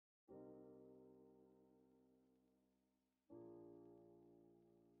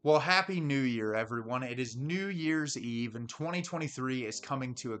Well, Happy New Year, everyone. It is New Year's Eve, and 2023 is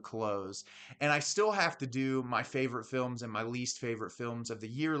coming to a close. And I still have to do my favorite films and my least favorite films of the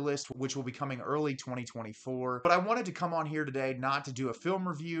year list, which will be coming early 2024. But I wanted to come on here today not to do a film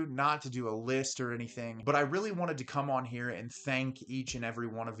review, not to do a list or anything, but I really wanted to come on here and thank each and every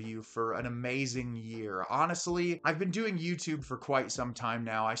one of you for an amazing year. Honestly, I've been doing YouTube for quite some time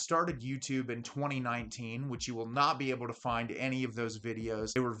now. I started YouTube in 2019, which you will not be able to find any of those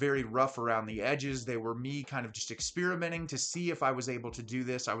videos. They were very rough around the edges. They were me kind of just experimenting to see if I was able to do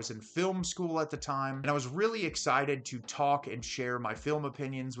this. I was in film school at the time, and I was really excited to talk and share my film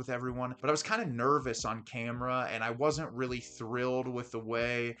opinions with everyone, but I was kind of nervous on camera, and I wasn't really thrilled with the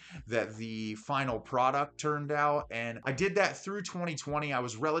way that the final product turned out. And I did that through 2020. I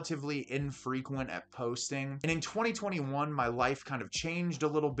was relatively infrequent at posting. And in 2021, my life kind of changed a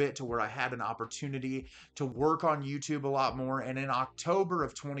little bit to where I had an opportunity to work on YouTube a lot more. And in October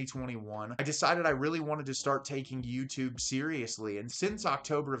of 2021, I decided I really wanted to start taking YouTube seriously. And since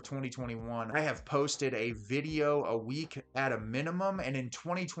October of 2021, I have posted a video a week at a minimum. And in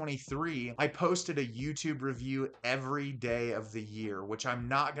 2023, I posted a YouTube review every day of the year, which I'm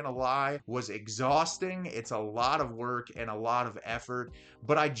not gonna lie, was exhausting. It's a lot of work and a lot of effort,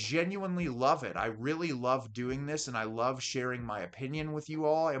 but I genuinely love it. I really love doing this, and I love sharing my opinion with you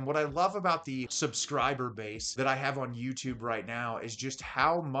all. And what I love about the subscriber base that I have on YouTube right now is just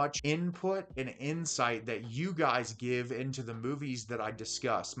how much input and insight that you guys give into the movies that I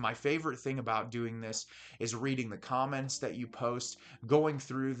discuss. My favorite thing about doing this is reading the comments that you post, going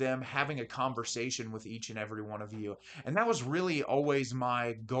through them, having a conversation with each and every one of you. And that was really always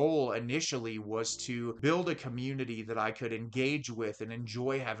my goal initially, was to build a community that I could engage with and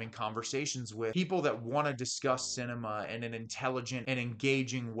enjoy having conversations with people that want to discuss cinema in an intelligent and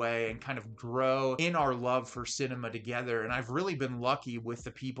engaging way and kind of grow in our love for cinema together. And I've really been lucky with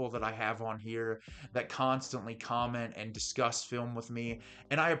the people that I have on here that constantly comment and discuss film with me.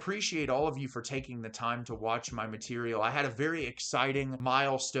 And I appreciate all of you for taking the time to watch my material. I had a very exciting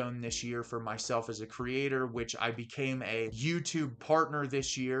milestone this year for myself as a creator, which I became a YouTube partner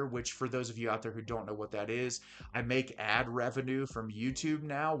this year, which, for those of you out there who don't know what that is, I make ad revenue from YouTube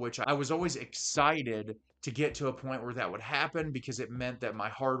now, which I was always excited to get to a point where that would happen because it meant that my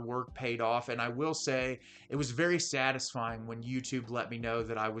hard work paid off. And I will say it was very satisfying when YouTube let me know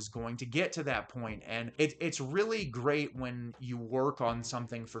that I was going to get to that point. And it's really great when you work on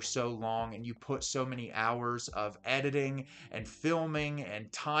something for so long and you put so many hours of editing and filming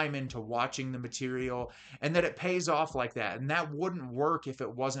and time into watching the material, and that it pays off like that. And that wouldn't work if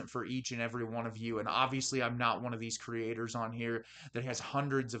it wasn't for each and every one of you. And obviously, I'm not one of these creators on here that has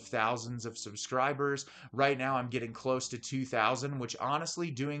hundreds of thousands of subscribers. Right now, I'm getting close to 2,000, which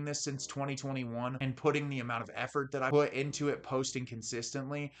honestly, doing this since 2021 and putting the amount of effort that I put into it, posting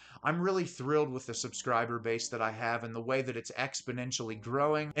consistently, I'm really thrilled with the subscriber base that I have and the way that it's exponentially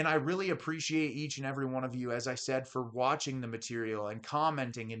growing. And I really appreciate each and every one of you, as I said, for watching the material and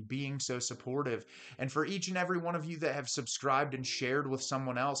commenting and being so supportive. And for each and every one of you that have subscribed and shared with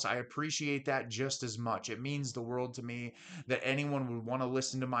someone else, I appreciate that just as much. It means the world to me that anyone would want to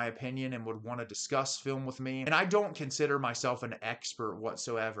listen to my opinion and would want to discuss film with me. And I don't consider myself an expert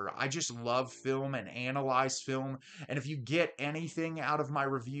whatsoever. I just love film and analyze film. And if you get anything out of my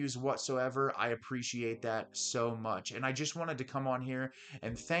reviews whatsoever, I appreciate that so much. And I just wanted to come on here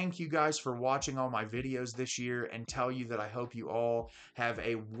and thank you guys for watching all my videos this year and tell you that I hope you all have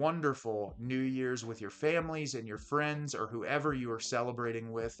a wonderful New Year's with your families and your friends or whoever you are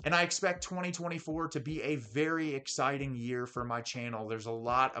celebrating with. And I expect 2024 to be a very exciting year for my channel. There's a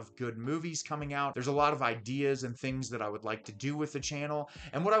lot of good movies coming out. There's a lot of ideas and things that I would like to do with the channel.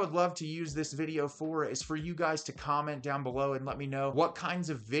 And what I would love to use this video for is for you guys to comment down below and let me know what kinds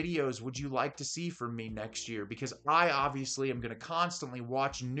of videos would you like to see from me next year, because I obviously am going to constantly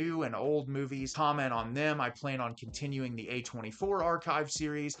watch new and old movies, comment on them. I plan on continuing the A24 archive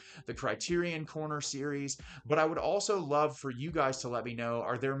series, the Criterion Corner series, but I would also love for you guys to let me know,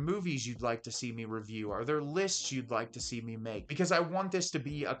 are there movies you'd like to see me review? Are there lists you'd like to see me make? Because I want this to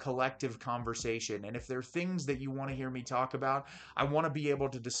be a collective conversation, and if there are things that you want to hear me talk about, I want to be able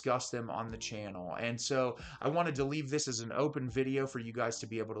to discuss them on the channel. And so I wanted to leave this as an open video for you guys to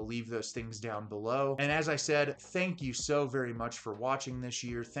be able to leave those things down below. And as I said, thank you so very much for watching this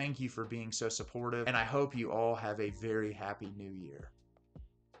year. Thank you for being so supportive, and I hope you all have a very happy new year.